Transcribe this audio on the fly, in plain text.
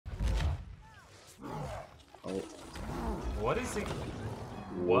Oh. What is he?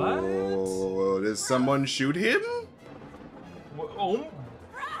 What? Oh, did someone shoot him? Oh,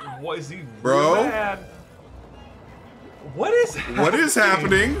 what is he? Bro? Mad? What is happening? What is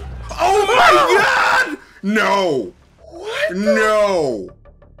happening? Oh my god! No! What? No!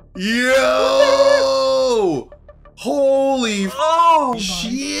 Yo! Holy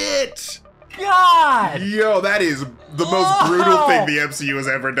shit! God! Yo, that is the most brutal thing the MCU has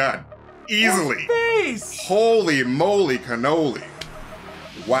ever done. Easily. Face. Holy moly cannoli.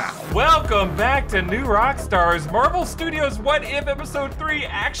 Wow. Welcome back to New Rockstars. Marvel Studios' What If Episode 3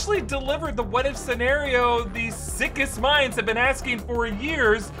 actually delivered the what if scenario the sickest minds have been asking for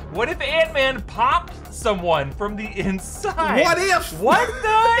years. What if Ant-Man popped someone from the inside? What if? What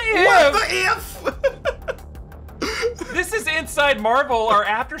the if? What the if? This is Inside Marvel, our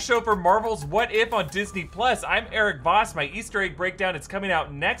after show for Marvel's What If on Disney+. I'm Erik Voss. My Easter egg breakdown is coming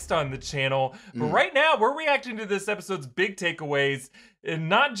out next on the channel. But right now, we're reacting to this episode's big takeaways. And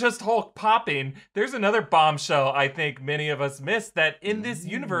not just Hulk popping, there's another bombshell I think many of us missed, that in this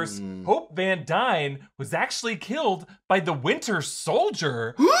universe, Hope Van Dyne was actually killed by the Winter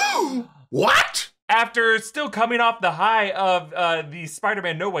Soldier. What? After still coming off the high of the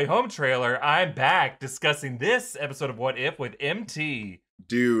Spider-Man No Way Home trailer, I'm back discussing this episode of What If with MT.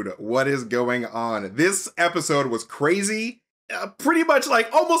 Dude, what is going on? This episode was crazy. Pretty much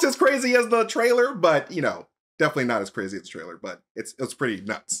like almost as crazy as the trailer, but you know, definitely not as crazy as the trailer, but it's pretty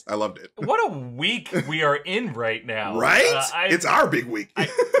nuts. I loved it. What a week we are in right now. Right? It's our big week.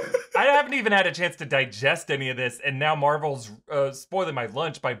 I haven't even had a chance to digest any of this, and now Marvel's spoiling my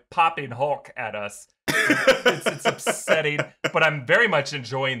lunch by popping Hulk at us. It's upsetting, but I'm very much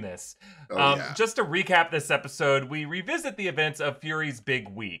enjoying this. Just to recap this episode, we revisit the events of Fury's big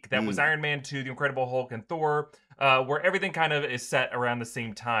week. That was Iron Man 2, The Incredible Hulk, and Thor, where everything kind of is set around the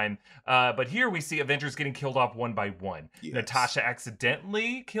same time. But here we see Avengers getting killed off one by one. Yes. Natasha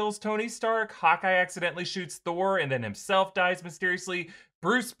accidentally kills Tony Stark, Hawkeye accidentally shoots Thor, and then himself dies mysteriously.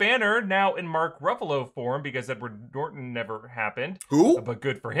 Bruce Banner, now in Mark Ruffalo form, because Edward Norton never happened. Who? But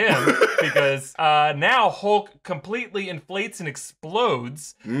good for him, because now Hulk completely inflates and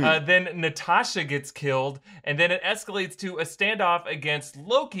explodes. Then Natasha gets killed, and then it escalates to a standoff against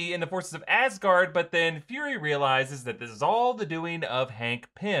Loki and the forces of Asgard, but then Fury realizes that this is all the doing of Hank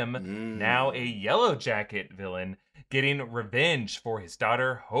Pym, now a Yellowjacket villain, getting revenge for his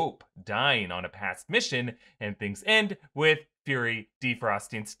daughter Hope dying on a past mission, and things end with Fury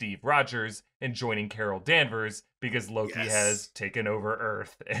defrosting Steve Rogers and joining Carol Danvers because Loki has taken over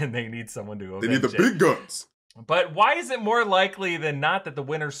Earth and they need someone to avenge They need the big guns. But why is it more likely than not that the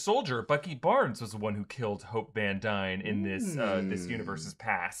Winter Soldier, Bucky Barnes, was the one who killed Hope Van Dyne in this this universe's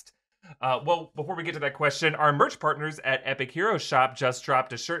past? Well, before we get to that question, our merch partners at Epic Hero Shop just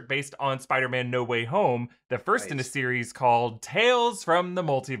dropped a shirt based on Spider-Man No Way Home, the first in a series called Tales from the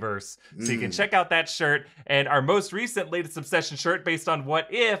Multiverse. So you can check out that shirt, and our most recent latest Obsession shirt based on What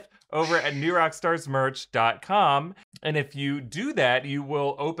If over at newrockstarsmerch.com. And if you do that, you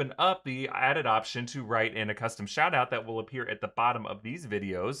will open up the added option to write in a custom shout out that will appear at the bottom of these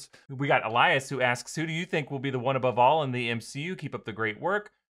videos. We got Elias who asks, who do you think will be the one above all in the MCU? Keep up the great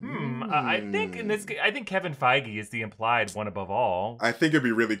work. I think in this case, I think Kevin Feige is the implied one above all. I think it'd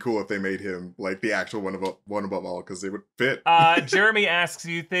be really cool if they made him like the actual one above all, because they would fit. Jeremy asks,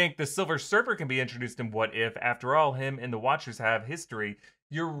 do you think the Silver Surfer can be introduced in What If? After all, him and the Watchers have history.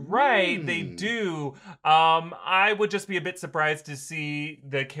 You're right, they do. I would just be a bit surprised to see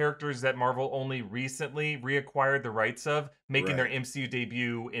the characters that Marvel only recently reacquired the rights of making their MCU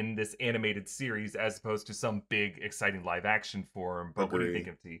debut in this animated series as opposed to some big, exciting live action form. But what do you think,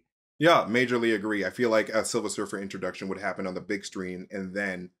 MT? Yeah, majorly agree. I feel like a Silver Surfer introduction would happen on the big screen and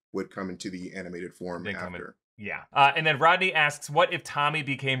then would come into the animated form after. Yeah. And then Rodney asks, what if Tommy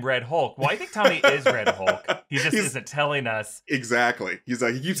became Red Hulk? Well, I think Tommy is Red Hulk. He just isn't telling us. Exactly. He's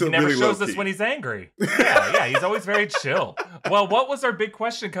like, he keeps it really low-key. He never shows us when he's angry. Yeah, he's always very chill. Well, what was our big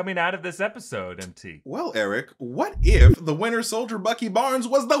question coming out of this episode, MT? Well, Erik, what if the Winter Soldier Bucky Barnes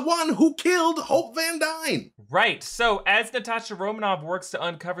was the one who killed Hope Van Dyne? Right. So as Natasha Romanoff works to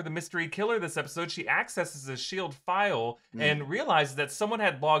uncover the mystery killer this episode, she accesses a S.H.I.E.L.D. file and realizes that someone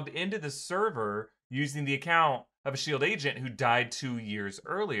had logged into the server using the account of a S.H.I.E.L.D. agent who died 2 years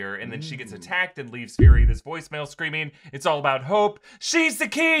earlier, and then she gets attacked and leaves Fury this voicemail screaming, it's all about Hope. She's the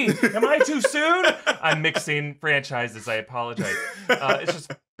key! Am I too soon? I'm mixing franchises, I apologize. It's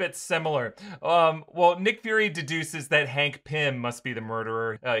just a bit similar. Well, Nick Fury deduces that Hank Pym must be the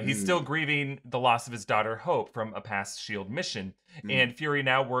murderer. He's still grieving the loss of his daughter Hope from a past S.H.I.E.L.D. mission. And Fury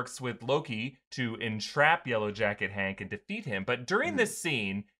now works with Loki to entrap Yellowjacket Hank and defeat him. But during this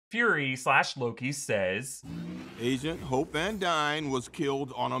scene, Fury / Loki says, Agent Hope Van Dyne was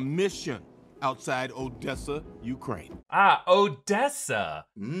killed on a mission outside Odessa, Ukraine. Odessa.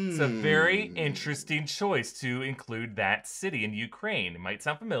 It's a very interesting choice to include that city in Ukraine. It might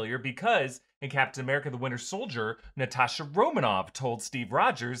sound familiar because in Captain America the Winter Soldier, Natasha Romanoff told Steve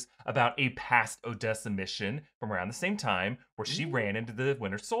Rogers about a past Odessa mission from around the same time where she ran into the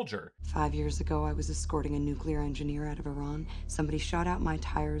Winter Soldier. 5 years ago, I was escorting a nuclear engineer out of Iran. Somebody shot out my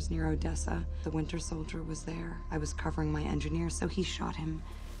tires near Odessa. The Winter Soldier was there. I was covering my engineer, so he shot him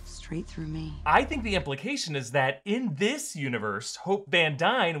straight through me. I think the implication is that in this universe, Hope Van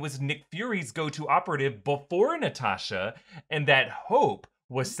Dyne was Nick Fury's go-to operative before Natasha, and that Hope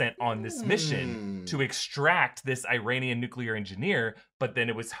was sent on this mission to extract this Iranian nuclear engineer, but then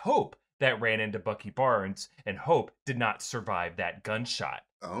it was Hope that ran into Bucky Barnes, and Hope did not survive that gunshot.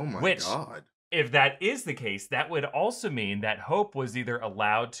 Oh my God. If that is the case, that would also mean that Hope was either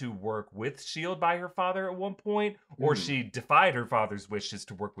allowed to work with S.H.I.E.L.D. by her father at one point, or she defied her father's wishes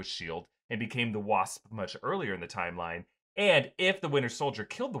to work with S.H.I.E.L.D. and became the Wasp much earlier in the timeline. And if the Winter Soldier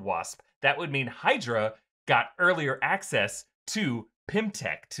killed the Wasp, that would mean Hydra got earlier access to Pym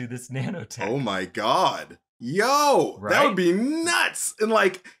Tech, to this nanotech. Oh my God. Yo, Right? that would be nuts. And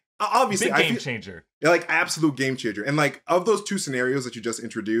like, obviously, Big game changer. Like, absolute game changer. And like, of those two scenarios that you just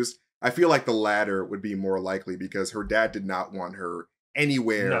introduced, I feel like the latter would be more likely because her dad did not want her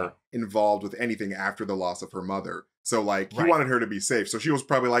anywhere involved with anything after the loss of her mother. So like, he wanted her to be safe. So she was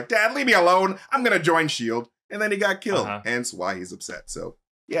probably like, Dad, leave me alone. I'm going to join S.H.I.E.L.D. And then he got killed. Hence why he's upset. So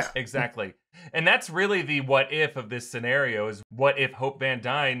yeah. Exactly. And that's really the what if of this scenario is what if Hope Van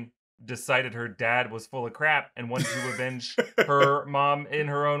Dyne decided her dad was full of crap and wanted to avenge her mom in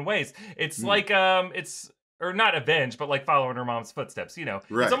her own ways. It's like, or not avenge, but like follow in her mom's footsteps, you know?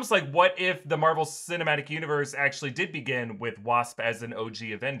 Right. It's almost like what if the Marvel Cinematic Universe actually did begin with Wasp as an OG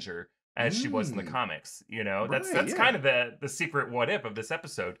Avenger, as she was in the comics, you know? That's kind of the secret what if of this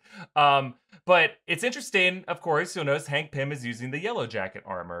episode. But it's interesting, of course, you'll notice Hank Pym is using the Yellowjacket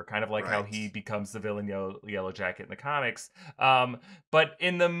armor, kind of like how he becomes the villain Yellowjacket in the comics. But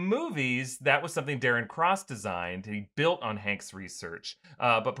in the movies, that was something Darren Cross designed. He built on Hank's research.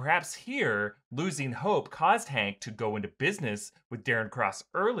 But perhaps here, losing Hope caused Hank to go into business with Darren Cross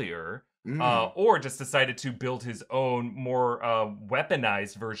earlier, or just decided to build his own more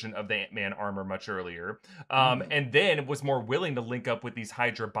weaponized version of the Ant-Man armor much earlier. And then was more willing to link up with these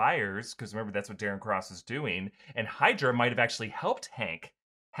Hydra buyers, because remember, that's what Darren Cross is doing. And Hydra might have actually helped Hank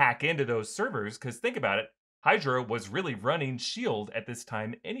hack into those servers, because think about it, Hydra was really running S.H.I.E.L.D. at this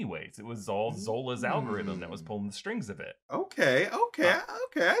time anyways. It was all Zola's algorithm that was pulling the strings of it. Okay,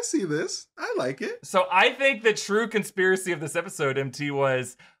 I see this. I like it. So I think the true conspiracy of this episode, MT,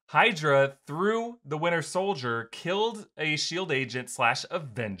 was Hydra, through the Winter Soldier, killed a S.H.I.E.L.D. agent /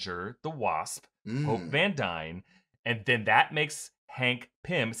 Avenger, the Wasp, Hope Van Dyne, and then that makes Hank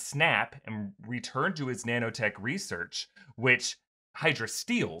Pym snap and return to his nanotech research, which Hydra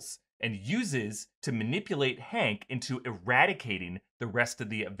steals and uses to manipulate Hank into eradicating the rest of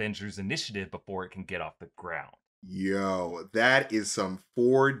the Avengers initiative before it can get off the ground. Yo, that is some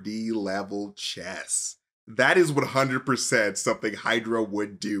 4D level chess. That is 100% something Hydra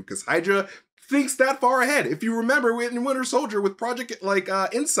would do, because Hydra thinks that far ahead. If you remember in Winter Soldier with Project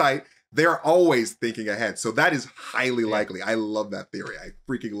Insight, they're always thinking ahead. So that is highly likely. I love that theory. I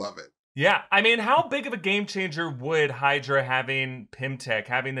freaking love it. Yeah, I mean, how big of a game changer would Hydra having Pym Tech,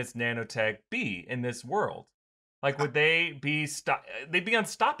 having this nanotech be in this world? Like, would they be they'd be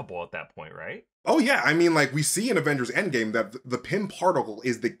unstoppable at that point, right? Oh yeah, I mean, like we see in Avengers Endgame that the Pym particle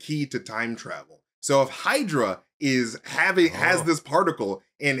is the key to time travel. So if Hydra has this particle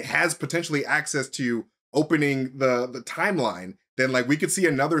and has potentially access to opening the timeline, then like we could see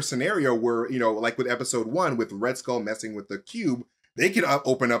another scenario where, you know, like with episode 1 with Red Skull messing with the cube, they could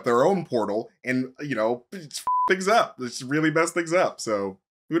open up their own portal and, you know, things up. It's really mess things up. So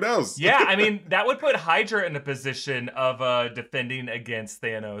who knows? Yeah, I mean, that would put Hydra in a position of defending against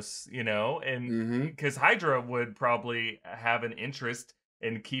Thanos, you know, and because Hydra would probably have an interest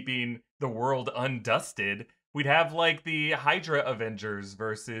in keeping the world undusted. We'd have like the Hydra Avengers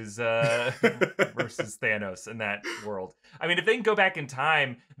versus Thanos in that world. I mean, if they can go back in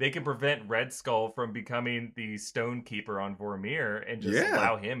time, they can prevent Red Skull from becoming the Stone Keeper on Vormir and just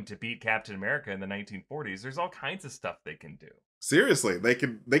allow him to beat Captain America in the 1940s. There's all kinds of stuff they can do. Seriously, they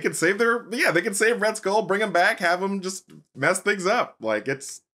can save they can save Red Skull, bring him back, have him just mess things up. Like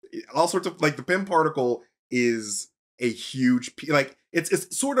it's all sorts of, like the Pym particle is a huge, like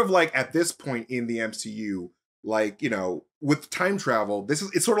it's sort of like at this point in the MCU, like, you know, with time travel,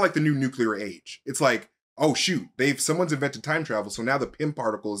 it's sort of like the new nuclear age. It's like, oh shoot, someone's invented time travel, so now the Pym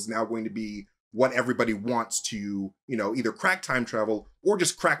particle is now going to be what everybody wants to, either crack time travel or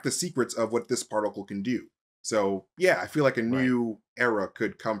just crack the secrets of what this particle can do. So yeah, I feel like a new era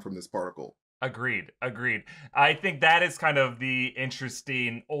could come from this particle. Agreed. I think that is kind of the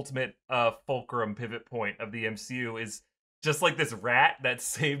interesting ultimate fulcrum pivot point of the MCU is just like this rat that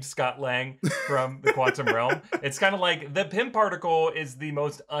saved Scott Lang from the quantum realm. It's kind of like the Pym particle is the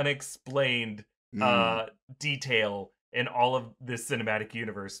most unexplained detail in all of this cinematic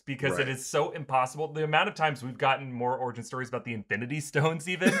universe because it is so impossible. The amount of times we've gotten more origin stories about the Infinity Stones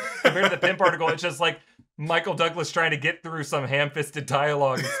even compared to the Pym particle, it's just like Michael Douglas trying to get through some ham-fisted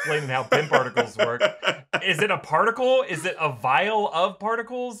dialogue explaining how Pym particles work. Is it a particle? Is it a vial of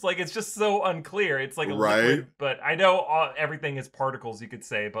particles? Like, it's just so unclear. It's like a liquid, but I know everything is particles, you could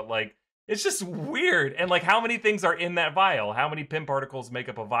say, but like, it's just weird. And like, how many things are in that vial? How many Pym particles make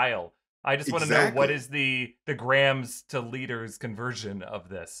up a vial? I just want to know what is the grams to liters conversion of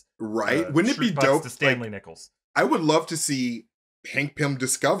this. Right. Wouldn't it be dope? To Stanley Nichols. I would love to see Hank Pym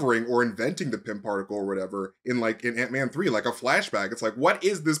discovering or inventing the Pym particle or whatever in Ant-Man 3, like a flashback. It's like, what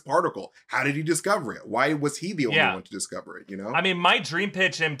is this particle? How did he discover it? Why was he the only one to discover it, I mean, my dream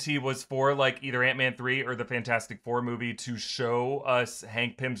pitch, MT, was for like either Ant-Man 3 or the Fantastic Four movie to show us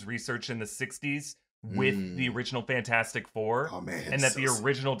Hank Pym's research in the 60s with the original Fantastic Four. Oh, man, and that the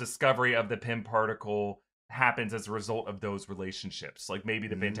original discovery of the Pym particle happens as a result of those relationships. Like maybe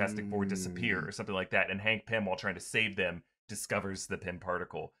the Fantastic Four disappear or something like that, and Hank Pym, while trying to save them, discovers the Pym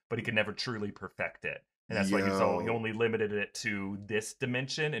particle, but he could never truly perfect it. And that's why he only limited it to this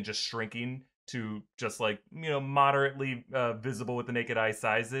dimension and just shrinking to just like, moderately visible with the naked eye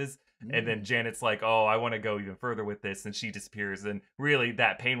sizes. And then Janet's like, oh, I want to go even further with this. And she disappears. And really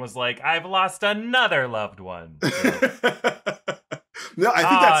that pain was like, I've lost another loved one. So. No,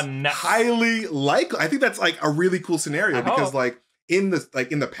 I think that's highly likely. I think that's like a really cool scenario because like in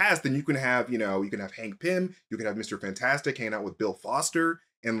the past, then you can have, you can have Hank Pym, you can have Mr. Fantastic hanging out with Bill Foster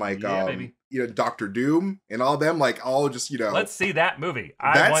and like Dr. Doom and all them, like all just, Let's see that movie.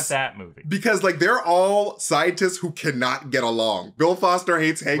 I want that movie. Because like they're all scientists who cannot get along. Bill Foster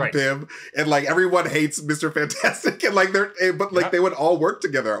hates Hank Pym and like everyone hates Mr. Fantastic and like they would all work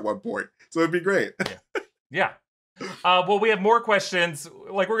together at one point. So it'd be great. Yeah. Well, we have more questions.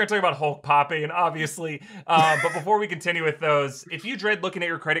 Like, we're going to talk about Hulk popping, obviously. But before we continue with those, if you dread looking at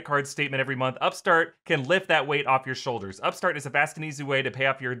your credit card statement every month, Upstart can lift that weight off your shoulders. Upstart is a fast and easy way to pay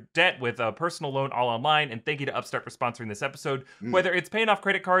off your debt with a personal loan all online. And thank you to Upstart for sponsoring this episode. Whether it's paying off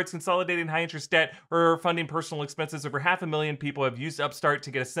credit cards, consolidating high-interest debt, or funding personal expenses, over 500,000 people have used Upstart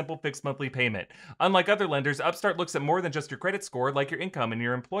to get a simple fixed monthly payment. Unlike other lenders, Upstart looks at more than just your credit score, like your income and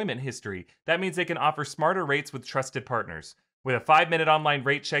your employment history. That means they can offer smarter rates with trusted partners. With a 5-minute online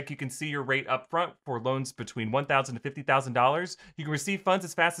rate check, you can see your rate up front for loans between $1,000 to $50,000. You can receive funds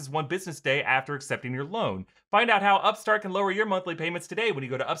as fast as one business day after accepting your loan. Find out how Upstart can lower your monthly payments today when you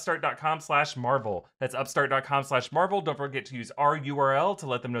go to upstart.com/Marvel. That's upstart.com/Marvel. Don't forget to use our URL to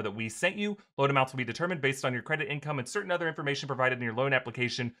let them know that we sent you. Loan amounts will be determined based on your credit, income, and certain other information provided in your loan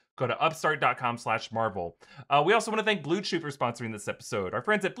application. Go to upstart.com/Marvel. We also want to thank Blue Chew for sponsoring this episode. Our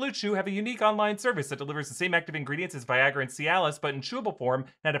friends at Blue Chew have a unique online service that delivers the same active ingredients as Viagra and Cialis, but in chewable form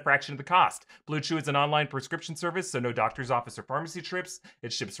and at a fraction of the cost. Blue Chew is an online prescription service, so no doctor's office or pharmacy trips.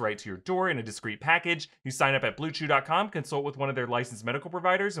 It ships right to your door in a discreet package. You sign up at BlueChew.com, consult with one of their licensed medical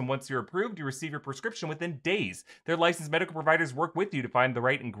providers, and once you're approved, you receive your prescription within days. Their licensed medical providers work with you to find the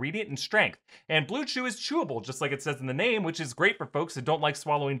right ingredient and strength. And Blue Chew is chewable, just like it says in the name, which is great for folks that don't like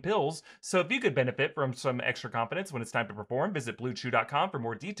swallowing pills. So if you could benefit from some extra confidence when it's time to perform, visit BlueChew.com for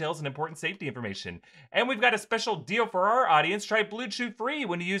more details and important safety information. And we've got a special deal for our audience. Try Blue Chew free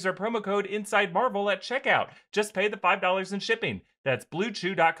when you use our promo code InsideMarvel at checkout. Just pay the $5 in shipping. That's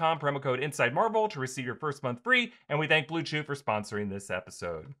BlueChew.com, promo code InsideMarvel to receive your first month free. And we thank Blue Chew for sponsoring this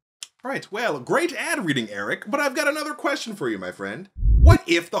episode. All right, well, great ad reading, Eric, but I've got another question for you, my friend. What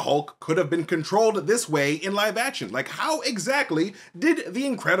if the Hulk could have been controlled this way in live action? Like, how exactly did the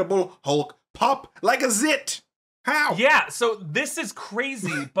Incredible Hulk pop like a zit? How? Yeah, so this is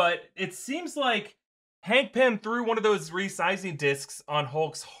crazy, but it seems like Hank Pym threw one of those resizing discs on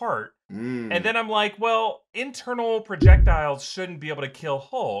Hulk's heart. And then I'm like, well, internal projectiles shouldn't be able to kill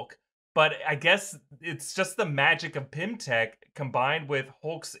Hulk, but I guess it's just the magic of Pym tech combined with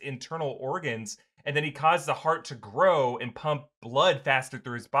Hulk's internal organs, and then he caused the heart to grow and pump blood faster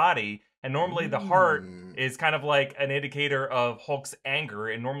through his body. And normally the heart is kind of like an indicator of Hulk's anger,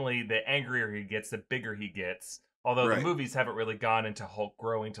 and normally the angrier he gets, the bigger he gets. Although the movies haven't really gone into Hulk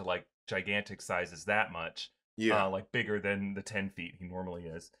growing to like gigantic sizes that much. Like bigger than the 10 feet he normally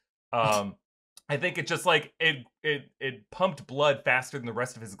is. I think it just like it pumped blood faster than the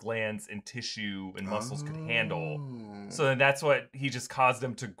rest of his glands and tissue and muscles could handle. So then that's what he just caused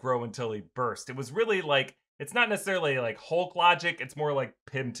him to grow until he burst. It was really like, it's not necessarily like Hulk logic, it's more like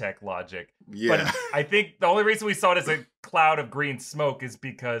Pym Tech logic. Yeah. But I think the only reason we saw it as a cloud of green smoke is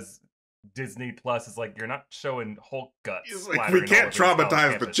because Disney Plus is like, you're not showing Hulk guts. It's like, we can't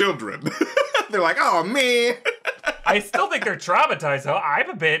traumatize the children. They're like, oh man. I still think they're traumatized, though. I'm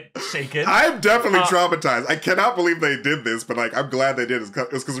a bit shaken. I'm definitely traumatized. I cannot believe they did this, but like, I'm glad they did. It's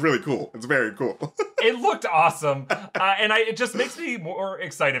because it's really cool. It's very cool. It looked awesome. It just makes me more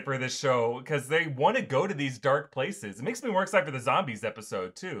excited for this show because they want to go to these dark places. It makes me more excited for the zombies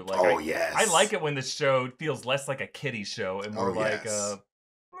episode, too. Like, yes. I like it when this show feels less like a kiddie show and more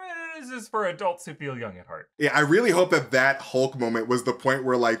this is for adults who feel young at heart. Yeah, I really hope that Hulk moment was the point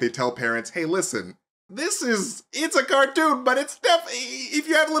where like they tell parents, hey, listen, it's a cartoon, but it's definitely, if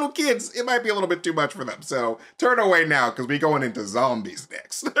you have little kids, it might be a little bit too much for them. So turn away now because we're going into zombies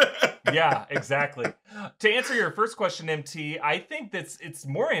next. Yeah, exactly. To answer your first question, MT, I think it's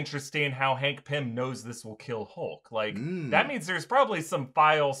more interesting how Hank Pym knows this will kill Hulk. Like, that means there's probably some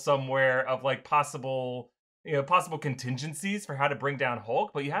file somewhere of like possible contingencies for how to bring down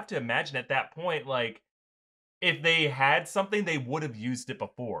Hulk. But you have to imagine at that point, like, if they had something, they would have used it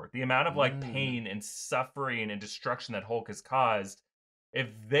before. The amount of like pain and suffering and destruction that Hulk has caused, if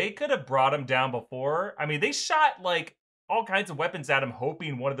they could have brought him down before, I mean, they shot like all kinds of weapons at him,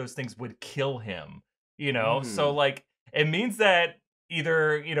 hoping one of those things would kill him, you know? So like, it means that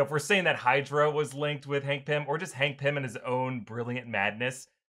either, if we're saying that Hydra was linked with Hank Pym, or just Hank Pym and his own brilliant madness,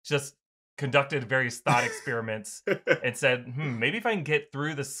 just conducted various thought experiments and said, maybe if I can get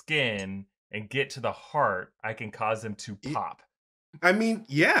through the skin and get to the heart, I can cause him to pop. I mean,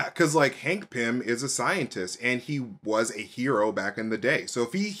 yeah, because like Hank Pym is a scientist and he was a hero back in the day. So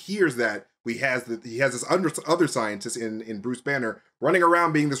if he hears that he has this other scientist in Bruce Banner running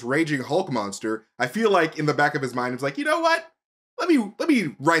around being this raging Hulk monster, I feel like in the back of his mind, he's like, you know what? Let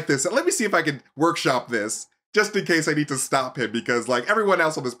me write this. Let me see if I can workshop this just in case I need to stop him, because like everyone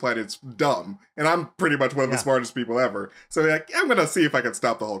else on this planet's dumb and I'm pretty much one of the smartest people ever. So like, I'm gonna see if I can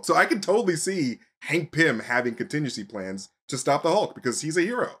stop the Hulk. So I can totally see Hank Pym having contingency plans to stop the Hulk because he's a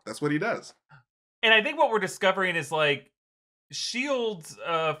hero. That's what he does. And I think what we're discovering is like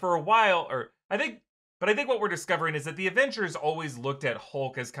S.H.I.E.L.D. For a while, I think what we're discovering is that the Avengers always looked at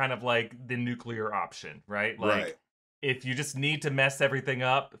Hulk as kind of like the nuclear option, right? Like, if you just need to mess everything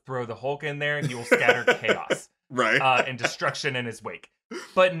up, throw the Hulk in there and he will scatter chaos. And destruction in his wake.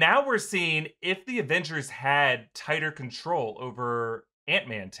 But now we're seeing if the Avengers had tighter control over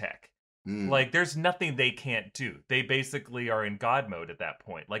Ant-Man tech, like there's nothing they can't do. They basically are in God mode at that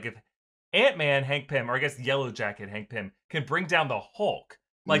point. Like if Ant-Man, Hank Pym, or I guess Yellowjacket, Hank Pym, can bring down the Hulk,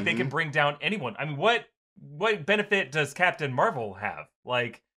 like they can bring down anyone. I mean, what benefit does Captain Marvel have?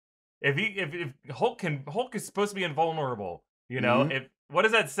 Like, if Hulk is supposed to be invulnerable, what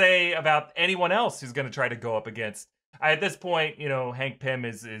does that say about anyone else who's going to try to go up against? At this point, Hank Pym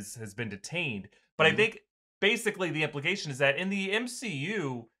has been detained, but I think basically the implication is that in the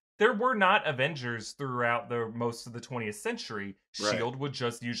MCU there were not Avengers throughout the most of the 20th century. S.H.I.E.L.D. would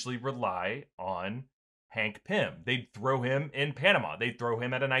just usually rely on Hank Pym. They'd throw him in Panama. They'd throw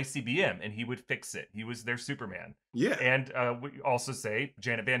him at an ICBM, and he would fix it. He was their Superman. Yeah. And we also say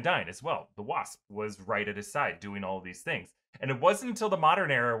Janet Van Dyne as well. The Wasp was right at his side doing all of these things. And it wasn't until the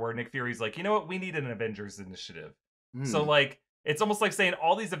modern era where Nick Fury's like, you know what? We need an Avengers initiative. So, like, it's almost like saying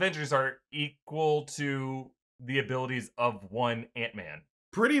all these Avengers are equal to the abilities of one Ant-Man.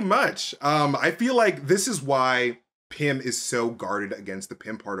 Pretty much. I feel like this is why Pym is so guarded against the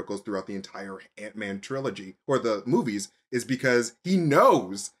Pym particles throughout the entire Ant-Man trilogy, or the movies, is because he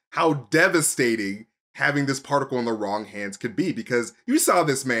knows how devastating having this particle in the wrong hands could be. Because you saw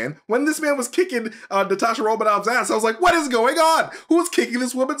this man, when this man was kicking Natasha Romanoff's ass, I was like, what is going on? Who's kicking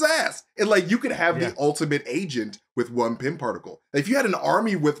this woman's ass? And like, you could have the ultimate agent with one Pym particle. If you had an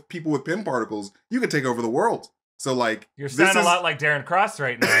army with people with Pym particles, you could take over the world. So like, you're sounding a lot like Darren Cross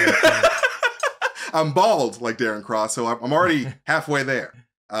right now. I'm bald like Darren Cross, so I'm already halfway there.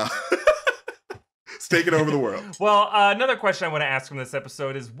 It's taking over the world. Well, another question I want to ask from this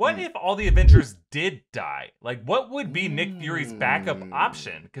episode is, what if all the Avengers did die? Like, what would be Nick Fury's backup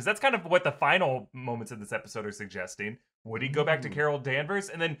option? Because that's kind of what the final moments of this episode are suggesting. Would he go back to Carol Danvers?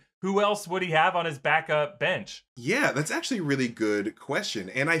 And then who else would he have on his backup bench? Yeah, that's actually a really good question.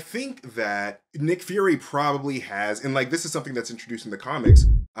 And I think that Nick Fury probably has, and like this is something that's introduced in the comics,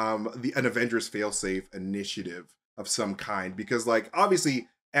 an Avengers failsafe initiative of some kind. Because like, obviously,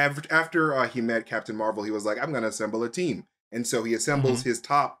 after he met Captain Marvel, he was like, I'm going to assemble a team. And so he assembles his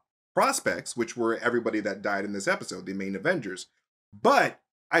top prospects, which were everybody that died in this episode, the main Avengers. But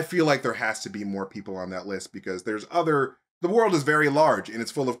I feel like there has to be more people on that list because the world is very large and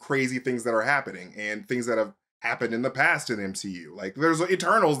it's full of crazy things that are happening and things that have happened in the past in MCU. Like there's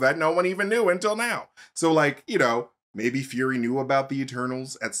Eternals that no one even knew until now. So like, maybe Fury knew about the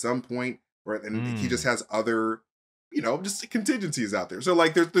Eternals at some point, and he just has other, just contingencies out there. So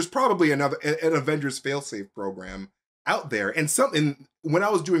like there's probably an Avengers failsafe program out there. And when I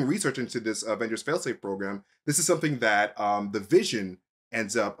was doing research into this Avengers failsafe program, this is something that the Vision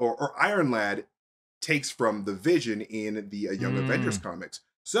ends up, or Iron Lad takes from the Vision in the Young Avengers comics.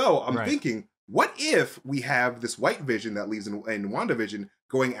 So I'm thinking, what if we have this White Vision that leaves in WandaVision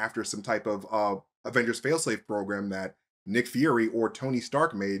going after some type of Avengers failsafe program that Nick Fury or Tony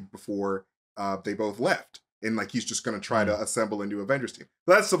Stark made before they both left? And like he's just going to try to assemble a new Avengers team.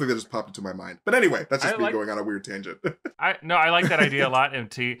 That's something that just popped into my mind. But anyway, that's just me going on a weird tangent. I like that idea a lot,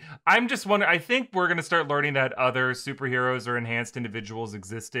 MT. I'm just wondering, I think we're going to start learning that other superheroes or enhanced individuals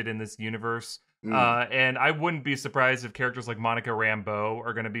existed in this universe. And I wouldn't be surprised if characters like Monica Rambeau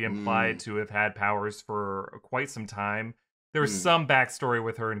are going to be implied to have had powers for quite some time. There was some backstory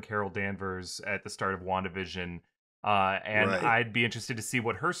with her and Carol Danvers at the start of WandaVision. I'd be interested to see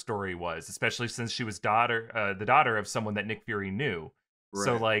what her story was, especially since she was the daughter of someone that Nick Fury knew. Right.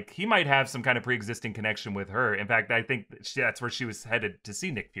 So, like, he might have some kind of pre-existing connection with her. In fact, I think that's where she was headed to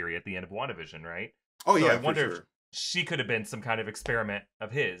see Nick Fury at the end of WandaVision, right? Oh, so yeah, I wonder if she could have been some kind of experiment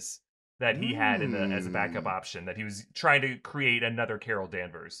of his that he had as a backup option, that he was trying to create another Carol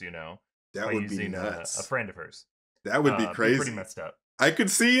Danvers, that by would be using nuts. A friend of hers. That would be crazy. Pretty messed up. I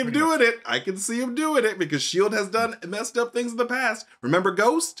could see him doing it. I could see him doing it because S.H.I.E.L.D. has done messed up things in the past. Remember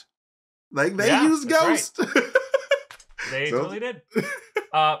Ghost? Like, they used Ghost. Right. They totally did.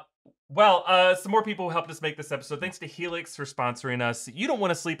 Some more people helped us make this episode. Thanks to Helix for sponsoring us. You don't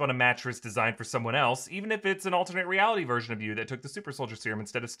want to sleep on a mattress designed for someone else, even if it's an alternate reality version of you that took the Super Soldier Serum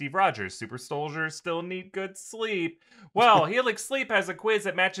instead of Steve Rogers. Super Soldiers still need good sleep. Well, Helix Sleep has a quiz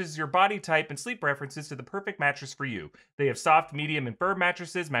that matches your body type and sleep preferences to the perfect mattress for you. They have soft, medium, and firm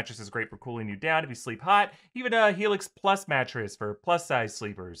mattresses. Mattresses great for cooling you down if you sleep hot. Even a Helix Plus mattress for plus-size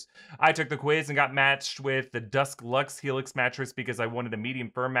sleepers. I took the quiz and got matched with the Dusk Luxe Helix mattress because I wanted a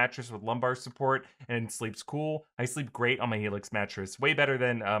medium firm mattress with lumbar support and sleeps cool. I sleep great on my Helix mattress, way better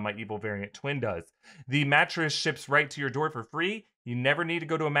than my Evil Variant Twin does. The mattress ships right to your door for free. You never need to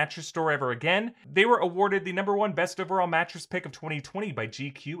go to a mattress store ever again. They were awarded the #1 best overall mattress pick of 2020 by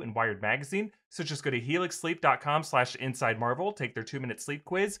GQ and Wired Magazine. So just go to helixsleep.com/InsideMarvel, take their 2-minute sleep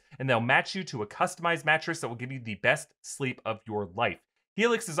quiz, and they'll match you to a customized mattress that will give you the best sleep of your life.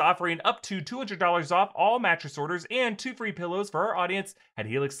 Helix is offering up to $200 off all mattress orders and 2 free pillows for our audience at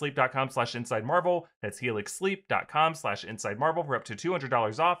helixsleep.com/InsideMarvel. That's helixsleep.com/InsideMarvel for up to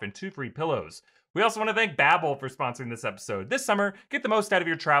 $200 off and 2 free pillows. We also want to thank Babbel for sponsoring this episode. This summer, get the most out of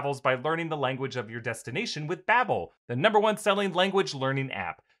your travels by learning the language of your destination with Babbel, the #1 selling language learning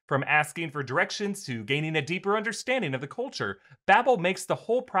app. From asking for directions to gaining a deeper understanding of the culture, Babbel makes the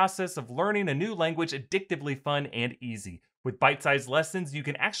whole process of learning a new language addictively fun and easy. With bite-sized lessons you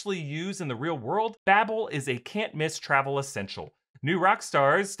can actually use in the real world, Babbel is a can't-miss travel essential. New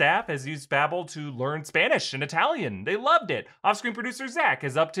Rockstars staff has used Babbel to learn Spanish and Italian. They loved it. Off-screen producer Zach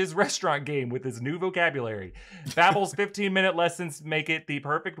has upped his restaurant game with his new vocabulary. Babbel's 15-minute lessons make it the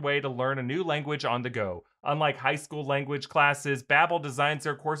perfect way to learn a new language on the go. Unlike high school language classes, Babbel designs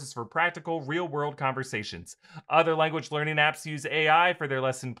their courses for practical, real-world conversations. Other language learning apps use AI for their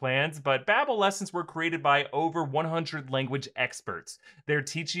lesson plans, but Babbel lessons were created by over 100 language experts. Their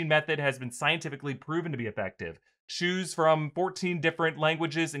teaching method has been scientifically proven to be effective. Choose from 14 different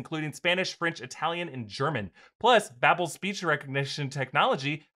languages, including Spanish, French, Italian, and German. Plus, Babbel's speech recognition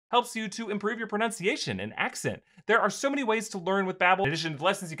technology helps you to improve your pronunciation and accent. There are so many ways to learn with Babbel. In addition to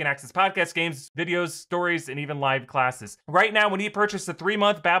lessons, you can access podcasts, games, videos, stories, and even live classes. Right now, when you purchase a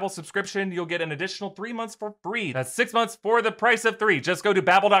 3-month Babbel subscription, you'll get an additional 3 months for free. That's 6 months for the price of 3. Just go to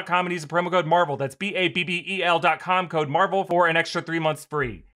Babbel.com and use the promo code MARVEL. That's BABBEL.com, code MARVEL, for an extra 3 months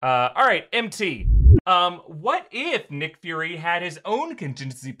free. All right, MT. What if Nick Fury had his own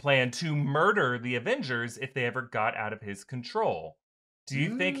contingency plan to murder the Avengers if they ever got out of his control? Do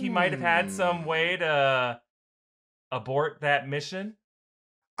you think he might have had some way to abort that mission?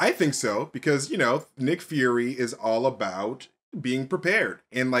 I think so, because, Nick Fury is all about being prepared.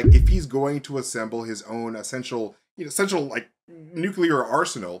 And, if he's going to assemble his own essential nuclear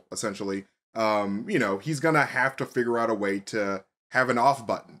arsenal, essentially, he's going to have to figure out a way to have an off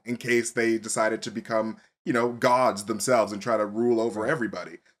button in case they decided to become, you know, gods themselves and try to rule over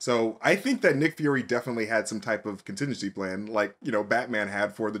everybody. So I think that Nick Fury definitely had some type of contingency plan, like, you know, Batman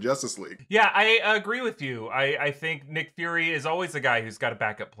had for the Justice League. Yeah, I agree with you. I think Nick Fury is always a guy who's got a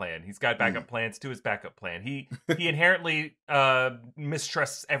backup plan. He's got backup plans to his backup plan. He inherently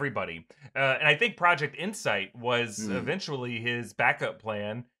mistrusts everybody. And I think Project Insight was eventually his backup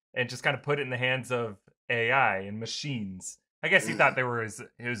plan and just kind of put it in the hands of AI and machines. I guess he thought they were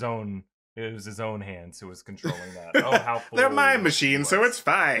his own. It was his own hands who was controlling that. Oh, how they're my machines, so it's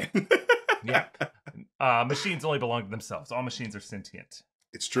fine. Yeah, machines only belong to themselves. All machines are sentient.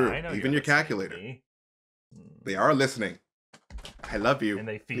 It's true. Even your calculator. They are listening. I love you. And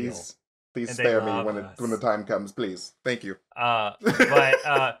they feel. Please spare me when the time comes, please. Thank you. Yeah,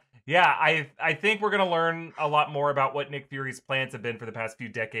 I think we're gonna learn a lot more about what Nick Fury's plans have been for the past few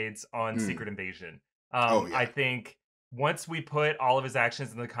decades on Secret Invasion. I think once we put all of his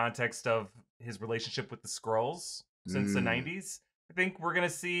actions in the context of his relationship with the Skrulls since the 90s, I think we're going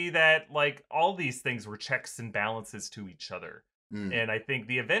to see that, like, all these things were checks and balances to each other. And I think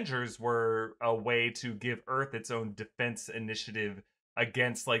the Avengers were a way to give Earth its own defense initiative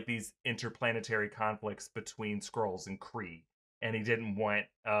against, like, these interplanetary conflicts between Skrulls and Kree. And he didn't want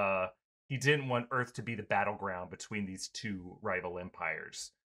Earth to be the battleground between these two rival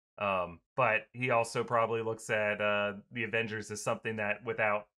empires. But he also probably looks at the Avengers as something that,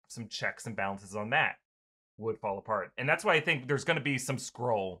 without some checks and balances on that, would fall apart. And that's why I think there's going to be some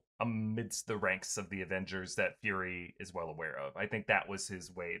Skrull amidst the ranks of the Avengers that Fury is well aware of. I think that was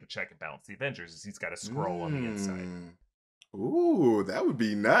his way to check and balance the Avengers, is he's got a Skrull on the inside. Ooh, that would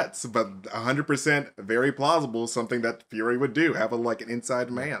be nuts, but 100% very plausible, something that Fury would do, have an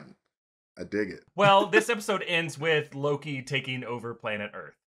inside man. I dig it. Well, this episode ends with Loki taking over planet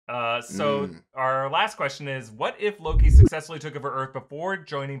Earth. So our last question is, what if Loki successfully took over Earth before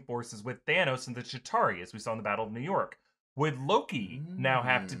joining forces with Thanos and the Chitauri, as we saw in the Battle of New York? Would Loki now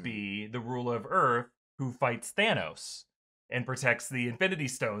have to be the ruler of Earth who fights Thanos and protects the Infinity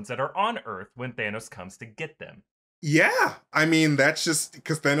Stones that are on Earth when Thanos comes to get them? Yeah, I mean, that's just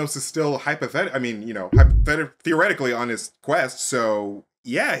because Thanos is still theoretically on his quest. So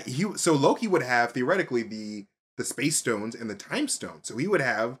yeah, so Loki would have theoretically the Space Stones and the Time Stone. So he would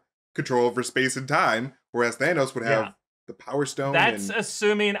have control over space and time, whereas Thanos would have the Power Stone. That's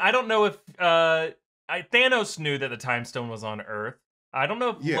assuming, I don't know if Thanos knew that the Time Stone was on Earth. I don't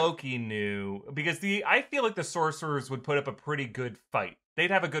know if Loki knew, because I feel like the sorcerers would put up a pretty good fight.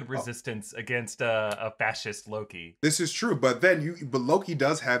 They'd have a good resistance against a fascist Loki. This is true, but Loki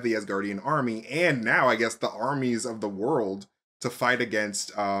does have the Asgardian army, and now I guess the armies of the world to fight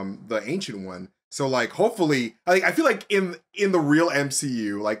against the Ancient One. So, like, hopefully, I feel like in the real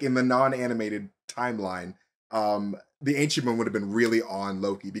MCU, like in the non-animated timeline, the Ancient One would have been really on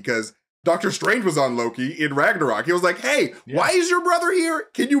Loki, because Doctor Strange was on Loki in Ragnarok. He was like, hey, why is your brother here?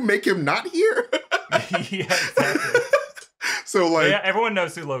 Can you make him not here? Yeah, exactly. So, like, yeah, everyone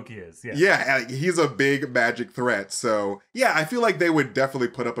knows who Loki is. Yeah, he's a big magic threat. So, yeah, I feel like they would definitely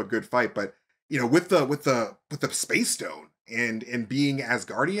put up a good fight. But, you know, with the Space Stone and being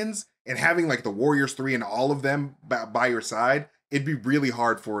Asgardians and having like the Warriors 3 and all of them by your side, it'd be really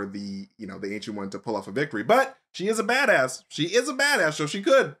hard for the Ancient One to pull off a victory. But she is a badass. So she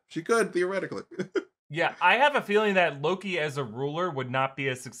could theoretically. Yeah, I have a feeling that Loki as a ruler would not be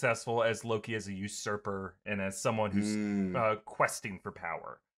as successful as Loki as a usurper and as someone who's questing for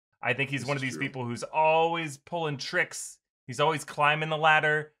power. I think he's one of these people who's always pulling tricks. He's always climbing the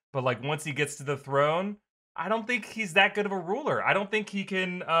ladder. But like once he gets to the throne, I don't think he's that good of a ruler. I don't think he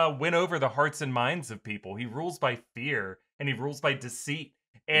can win over the hearts and minds of people. He rules by fear and he rules by deceit.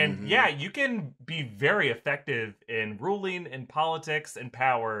 And yeah, you can be very effective in ruling in politics and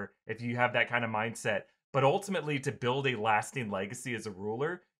power if you have that kind of mindset. But ultimately, to build a lasting legacy as a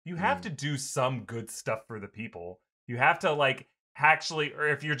ruler, you have to do some good stuff for the people. You have to like actually, or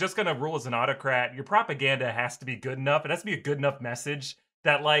if you're just going to rule as an autocrat, your propaganda has to be good enough. It has to be a good enough message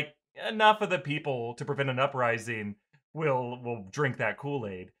that like enough of the people to prevent an uprising will drink that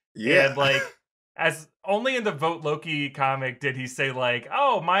Kool-Aid. Yeah. And like, as only in the Vote Loki comic did he say like,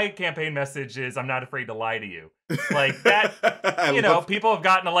 oh, my campaign message is I'm not afraid to lie to you. Like that, you know, people have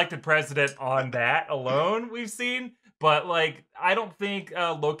gotten elected president on that alone, we've seen. But like, I don't think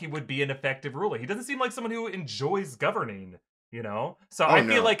Loki would be an effective ruler. He doesn't seem like someone who enjoys governing, you know? So I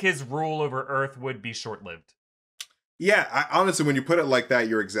feel like his rule over Earth would be short-lived. Yeah, honestly, when you put it like that,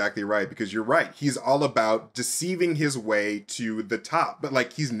 you're exactly right, because you're right. He's all about deceiving his way to the top, but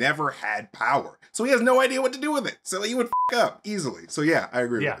like he's never had power. So he has no idea what to do with it. So he would f*** up easily. So yeah, I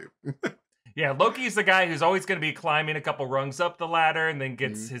agree with you. Yeah, Loki's the guy who's always going to be climbing a couple rungs up the ladder and then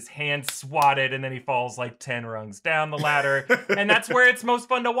gets his hand swatted and then he falls like 10 rungs down the ladder. And that's where it's most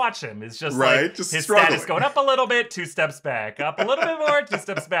fun to watch him. It's just like just his struggling. status going up a little bit, 2 steps back, up a little bit more, 2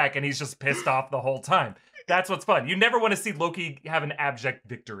 steps back, and he's just pissed off the whole time. That's what's fun. You never want to see Loki have an abject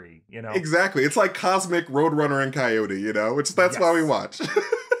victory, you know? Exactly. It's like cosmic Roadrunner and Coyote, you know? That's why we watch.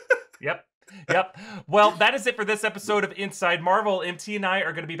 Yep. Well, that is it for this episode of Inside Marvel. MT and I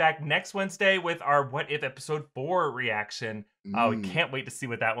are going to be back next Wednesday with our What If Episode 4 reaction. We can't wait to see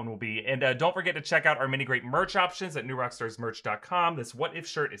what that one will be. And don't forget to check out our many great merch options at newrockstarsmerch.com. This What If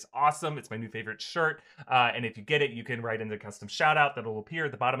shirt is awesome. It's my new favorite shirt. And if you get it, you can write in the custom shout out that'll appear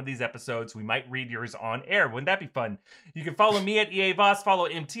at the bottom of these episodes. We might read yours on air. Wouldn't that be fun? You can follow me at EA Voss, follow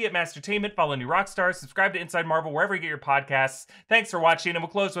MT at Mastertainment, follow New Rockstars, subscribe to Inside Marvel wherever you get your podcasts. Thanks for watching, and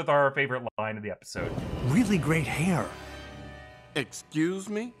we'll close with our favorite line of the episode. Really great hair. Excuse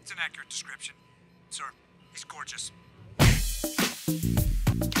me? It's an accurate description. Sir, he's gorgeous.